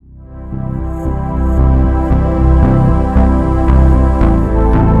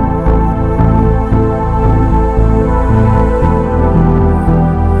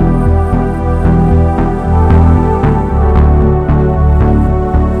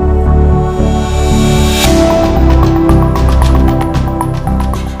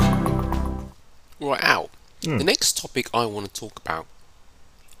topic I want to talk about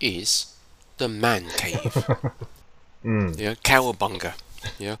is the man cave. Yeah, cowabunga.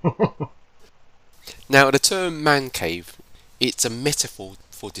 Yeah. Now, the term man cave, it's a metaphor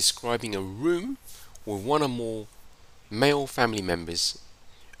for describing a room with one or more male family members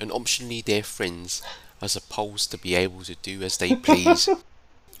and optionally their friends, as opposed to be able to do as they please.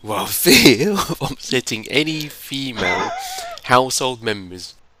 While fear of upsetting any female household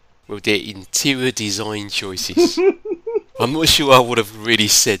members with their interior design choices. I'm not sure I would have really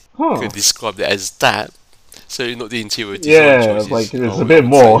said could describe it as that. So not the interior design Yeah, choices. like there's I a would bit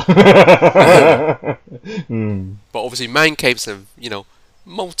more. say. Mm, But obviously, man caves have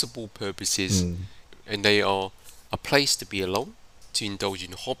multiple purposes, mm. and they are a place to be alone, to indulge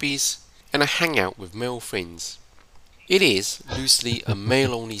in hobbies, and a hangout with male friends. It is loosely a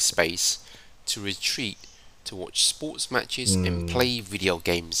male-only space to retreat to watch sports matches and Mm. play video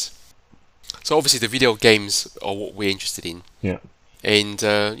games. So obviously the video games are what we're interested in. Yeah. And,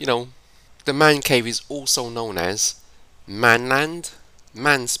 the man cave is also known as Manland,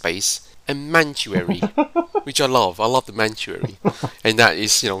 Manspace, and Mantuary, which I love. I love the Mantuary. And that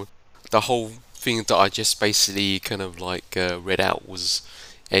is, the whole thing that I just basically kind of like read out was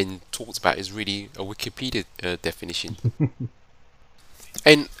and talked about is really a Wikipedia definition.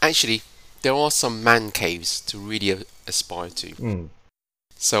 And actually, there are some man caves to really aspire to. Mm.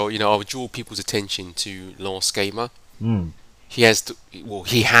 So, I'll draw people's attention to Last Gamer. Mm. He has,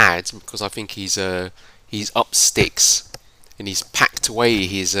 he had, because I think he's up sticks and he's packed away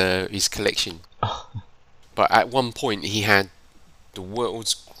his collection. But at one point, he had the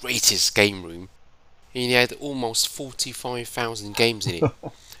world's greatest game room, and he had almost 45,000 games in it.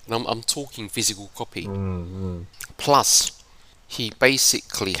 And I'm talking physical copy. Mm. Plus, he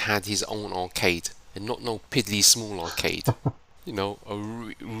basically had his own arcade, and not no piddly small arcade. A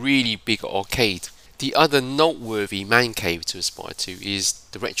really big arcade. The other noteworthy man cave to aspire to is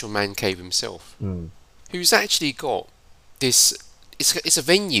the Retro Man Cave himself, Mm. who's actually got this. It's a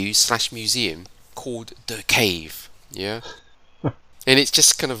venue slash museum called The Cave, yeah, and it's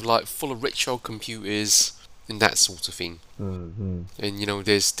just kind of like full of retro computers and that sort of thing. Mm. And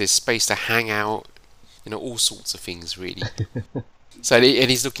there's space to hang out, all sorts of things really. So and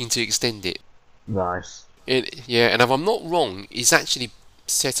he's looking to extend it. Nice. Yeah, and if I'm not wrong, he's actually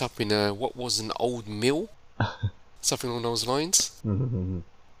set up in what was an old mill, something along those lines. Mm.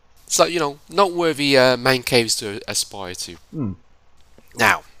 So noteworthy man caves to aspire to. Mm.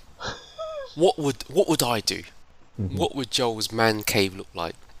 Now, what would I do? Mhm. What would Joel's man cave look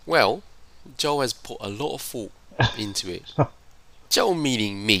like? Well, Joel has put a lot of thought into it. Joel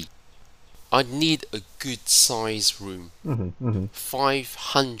meaning me. I'd need a good size room, Mhm. Mhm.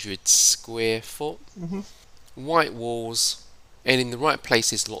 500 square foot, white walls, and in the right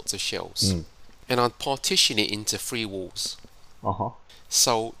places lots of shelves. Mm. And I'd partition it into 3 walls. Uh-huh.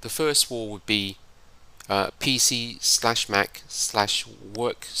 So the first wall would be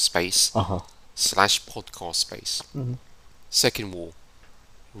PC/Mac/workspace Uh-huh. /podcast space. Mhm. Second wall,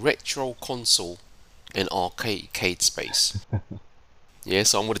 retro console and arcade space. Yeah,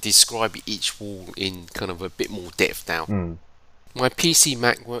 so I'm going to describe each wall in kind of a bit more depth now. Mm. My PC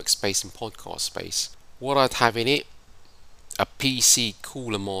Mac workspace and podcast space. What I'd have in it, a PC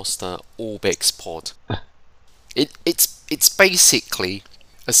Cooler Master Orbex pod. It's basically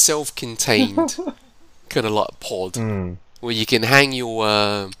a self-contained kind of like pod Mm. where you can hang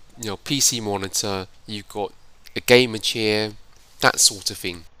your PC monitor. You've got a gamer chair, that sort of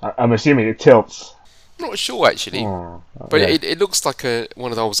thing. I'm assuming it tilts. I'm not sure actually. Oh, But yeah. it looks like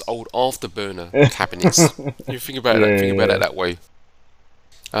one of those old afterburner cabinets. You think about Yeah, it, think about yeah. it that way.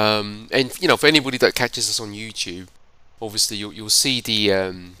 And for anybody that catches us on YouTube, obviously you'll see the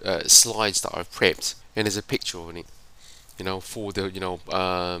slides that I've prepped, and there's a picture on it. For the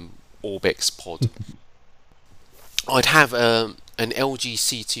Orbex pod. I'd have an LG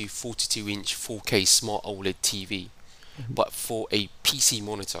C2 42-inch 4K smart OLED TV, but for a PC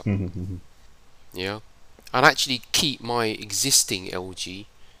monitor. Mhm. Yeah, I'd actually keep my existing LG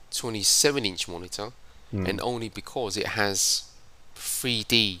 27-inch monitor, Mm. and only because it has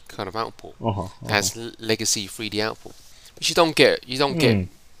 3D kind of output. Uh-huh. It has legacy 3D output, which you don't get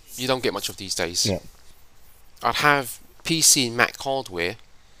much of these days. Yeah. I'd have PC and Mac hardware,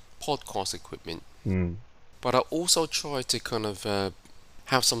 podcast equipment, Mm. but I also try to kind of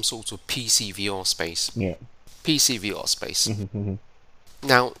have some sort of PC VR space. Yeah. PC VR space. Mhm.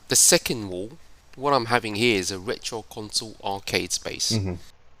 Now, the second wall, what I'm having here is a retro console arcade space. Mhm.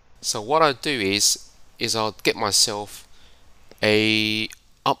 So what I'd do is I'll get myself a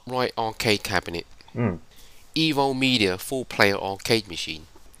upright arcade cabinet, Mm. Evo Media 4-player arcade machine,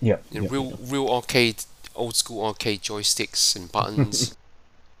 Yeah. a Yeah. real arcade old school arcade joysticks and buttons.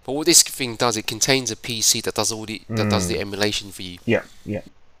 But what this thing does, it contains a PC that does the emulation for you. Yeah, yeah.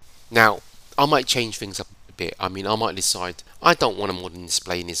 Now, I might change things up a bit. I mean, I might decide I don't want a modern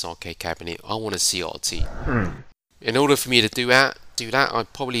display in this arcade cabinet. I want a CRT. In order for me to do that,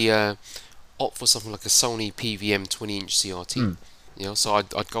 I'd probably opt for something like a Sony PVM 20-inch CRT. You know, so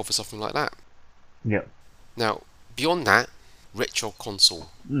I'd go for something like that. Yeah. Now, beyond that, retro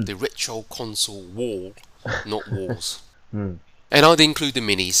console. The retro console wall, not walls. And I'd include the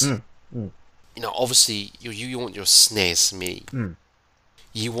minis. You know, obviously, you want your SNES mini.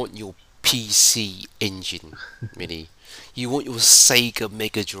 You want your PC Engine mini. You want your Sega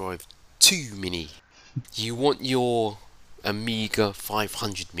Mega Drive 2 mini. You want your Amiga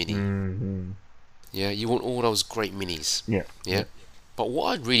 500 mini. Yeah, you want all those great minis. Yeah. But what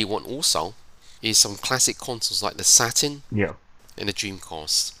I'd really want also is some classic consoles like the Saturn and the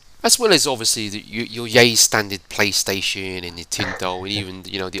Dreamcast. As well as obviously your yay standard PlayStation and Nintendo and even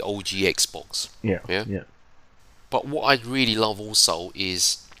the OG Xbox. Yeah. But what I'd really love also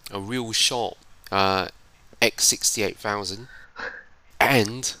is a real sharp X68000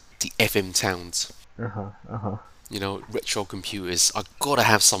 and the FM Towns. You know, retro computers. I gotta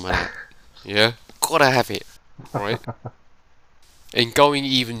have some of that. Yeah, gotta have it. Right. And going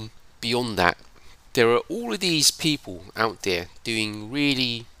even beyond that, there are all of these people out there doing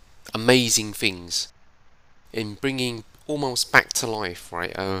really amazing things in bringing almost back to life,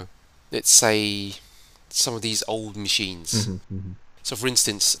 right? Let's say some of these old machines. So, for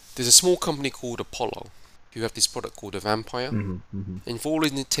instance, there's a small company called Apollo who have this product called a Vampire, and for all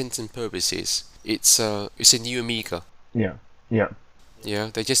intents and purposes, it's a new Amiga. Yeah,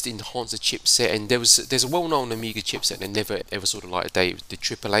 they just enhanced the chipset, and there's a well-known Amiga chipset that never ever saw the light of day, the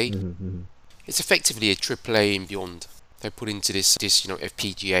AAA. It's effectively a AAA and beyond. They put into this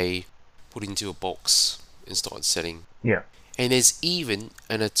FPGA, put into a box, and started selling. And there's even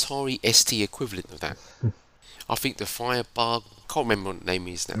an Atari ST equivalent of that. I think the Firebug, can't remember what the name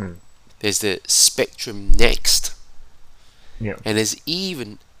is now. There's the Spectrum Next. And there's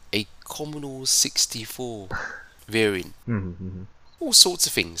even a Commodore 64 variant. All sorts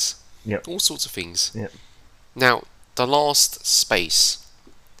of things. All sorts of things. Now, the last space,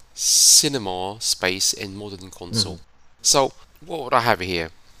 cinema space and modern console. So, what would I have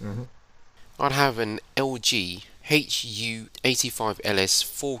here? I'd have an LG HU85LS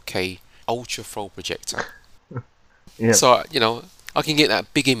 4K Ultra Pro projector. So, I can get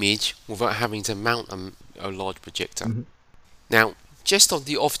that big image without having to mount a large projector. Now, just on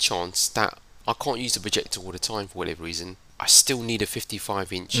the off chance that I can't use the projector all the time for whatever reason, I still need a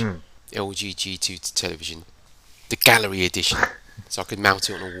 55-inch LG G2 television, the gallery edition, so I could mount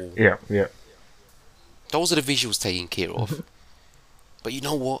it on a wall. Yeah. Those are the visuals taken care of. But you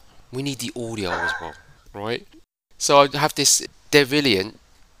know what? We need the audio as well, right? So I have this Deviliant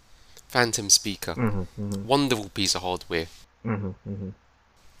Phantom speaker, wonderful piece of hardware.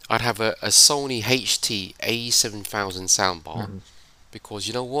 I'd have a Sony HT A7000 soundbar, because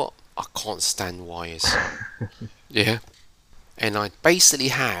you know what? I can't stand wires. Yeah. And I'd basically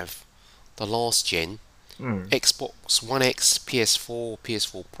have the last gen Xbox One X, PS4,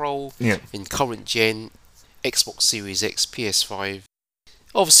 PS4 Pro, and current gen Xbox Series X, PS5.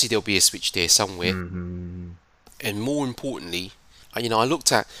 Obviously there'll be a Switch there somewhere. And more importantly, I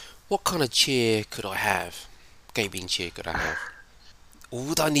looked at what kind of chair could I have, gaming chair could I have, or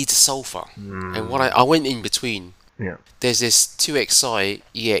would I need a sofa? And what I went in between. There's this 2XI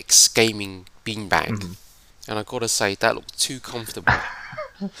EX gaming beanbag, and I gotta say that looked too comfortable.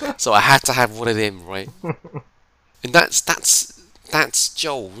 So I had to have one of them, right? And that's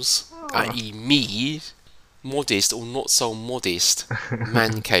Joel's, i.e. me, modest or not so modest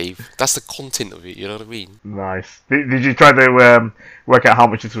man cave. That's the content of it, you know what I mean? Nice. Did you try to work out how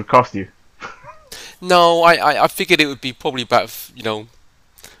much this would cost you? No, I figured it would be probably about,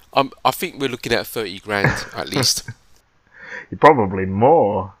 I think we're looking at 30 grand at least. Probably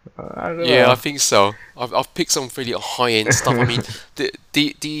more. I don't know. I think so. I've picked some really high-end stuff. I mean, the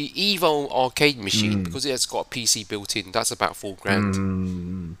Evo arcade machine, because it has got a PC built in, that's about 4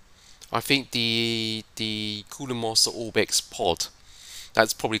 grand. I think the Cooler Master Orbex Pod,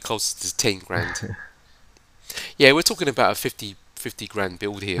 that's probably closer to 10 grand. Yeah, we're talking about a 50 grand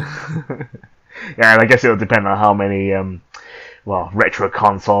build here. Yeah, and I guess it'll depend on how many retro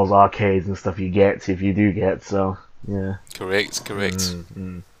consoles, arcades and stuff you get, if you do get, so yeah. Correct.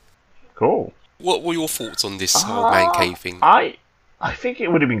 Cool. What were your thoughts on this whole man cave thing? I think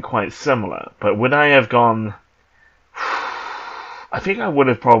it would have been quite similar, but would I have gone... I think I would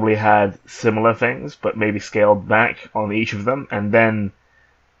have probably had similar things, but maybe scaled back on each of them, and then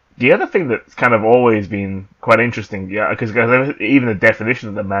The other thing that's kind of always been quite interesting, yeah, because even the definition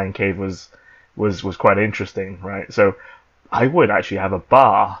of the man cave was quite interesting, right? So I would actually have a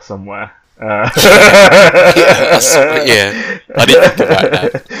bar somewhere. Yeah, I didn't think about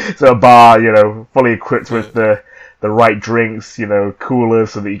that. So a bar, fully equipped with the right drinks,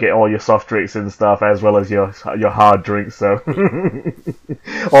 coolers, so that you get all your soft drinks and stuff, as well as your hard drinks. So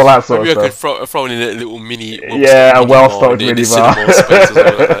all that sort Maybe of I stuff. could throw in a little mini, A well-stocked mini bar.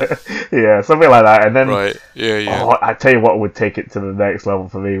 Like Yeah, something like that. And then, right, yeah. Oh, I tell you what would take it to the next level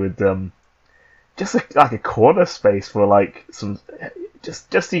for me would just like a corner space for like some.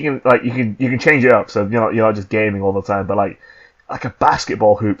 Just so you can change it up, so you're not just gaming all the time, but like a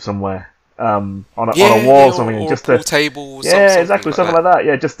basketball hoop somewhere, on a wall or something, or just a pool to table. Or exactly something like that.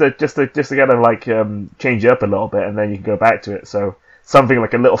 Yeah, just to kind of like change it up a little bit, and then you can go back to it. So something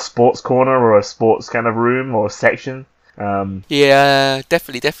like a little sports corner or a sports kind of room or section. Yeah,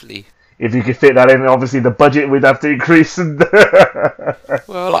 definitely. If you could fit that in, obviously the budget would have to increase.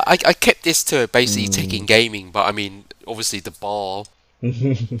 Well, I kept this to basically taking gaming, but I mean, obviously the bar.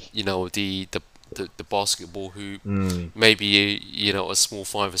 The basketball hoop, maybe a small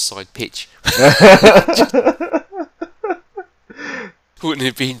five-a-side pitch. Wouldn't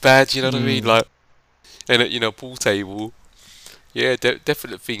have been bad, you know what I mean? Like, and pool table. Yeah,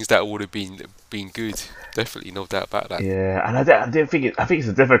 definite things that would have been good. Definitely, no doubt about that. Yeah, and I don't think I think it's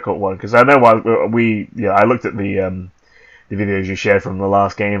a difficult one because I know I looked at the videos you shared from The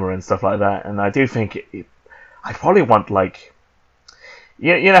Last Gamer and stuff like that, and I do think I probably want like.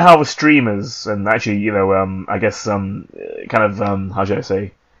 You know how with streamers and actually, I guess kind of how should I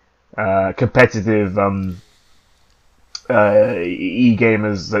say, competitive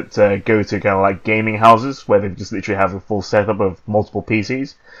e-gamers that go to kind of like gaming houses where they just literally have a full setup of multiple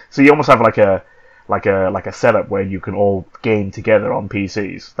PCs. So you almost have like a setup where you can all game together on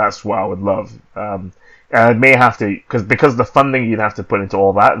PCs. That's what I would love. And I may have to because the funding you'd have to put into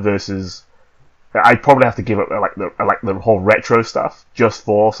all that versus. I'd probably have to give up like the whole retro stuff just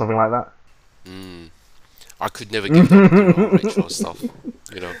for something like that. I could never give up the whole retro stuff.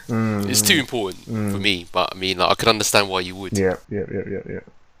 It's too important for me. But I mean, I could understand why you would. Yeah.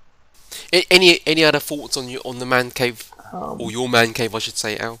 Any other thoughts on the man cave or your man cave, I should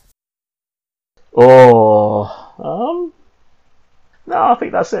say, Al? No, I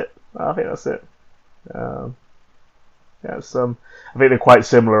think that's it. Yes, I think they're quite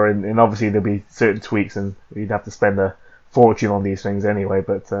similar, and obviously there'll be certain tweaks, and you'd have to spend a fortune on these things anyway.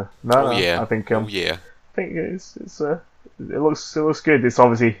 But I think I think it looks good. It's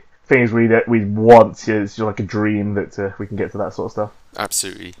obviously things we want. It's just like a dream that we can get to that sort of stuff.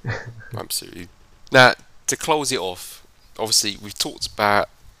 Absolutely. Now, to close it off, obviously we've talked about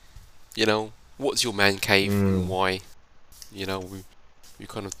what's your man cave and why. We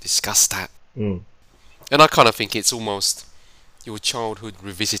kind of discussed that. And I kind of think it's almost your childhood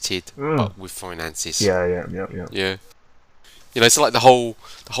revisited, but with finances. Yeah. It's like the whole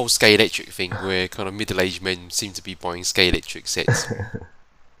Scalextric thing, where kind of middle-aged men seem to be buying Scalextric sets.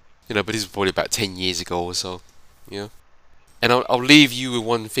 But this was probably about 10 years ago or so. Yeah. And I'll leave you with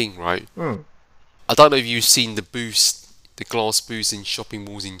one thing, right? I don't know if you've seen the glass booths in shopping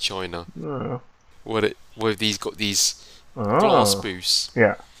malls in China. Where these got these glass booths.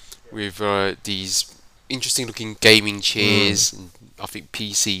 Yeah. With these interesting looking gaming chairs and I think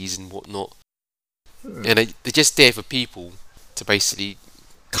PCs and whatnot. And they're just there for people to basically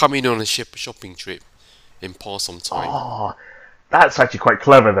come in on a shopping trip and pass some time. Oh, that's actually quite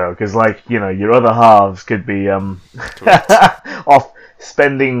clever though, because your other halves could be off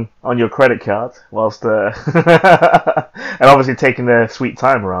spending on your credit card whilst and obviously taking their sweet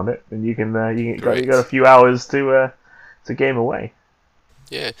time around it, and you got a few hours to game away.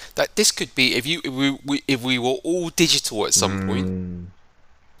 Yeah, that this could be if we were all digital at some point.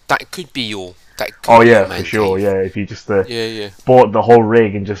 That could be your. For sure. Cave. Yeah, if you just bought the whole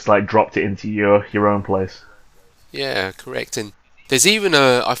rig and just dropped it into your own place. Yeah, correct. And there's even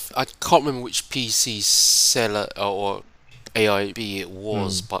I can't remember which PC seller or AIB it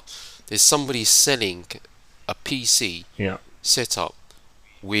was, but there's somebody selling a PC set up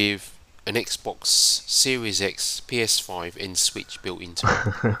with an Xbox Series X, PS5 and Switch built into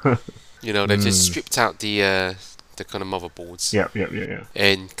it. They've just stripped out the kind of motherboards. Yeah.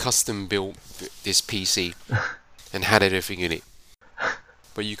 And custom built this PC and had everything in it.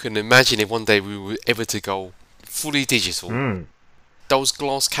 But you can imagine if one day we were ever to go fully digital, those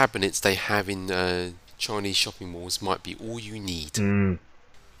glass cabinets they have in Chinese shopping malls might be all you need.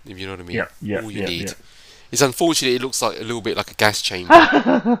 If you know what I mean. Yeah. All you need. Yeah. It's unfortunate it looks like a little bit like a gas chamber.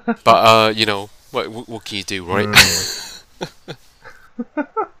 But what can you do, right?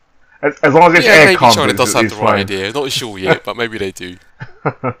 As long as it's maybe aircon, China does have the fine. right idea. Not sure yet, but maybe they do.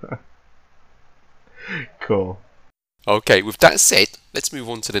 Cool. Okay, with that said, let's move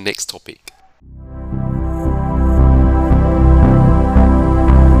on to the next topic.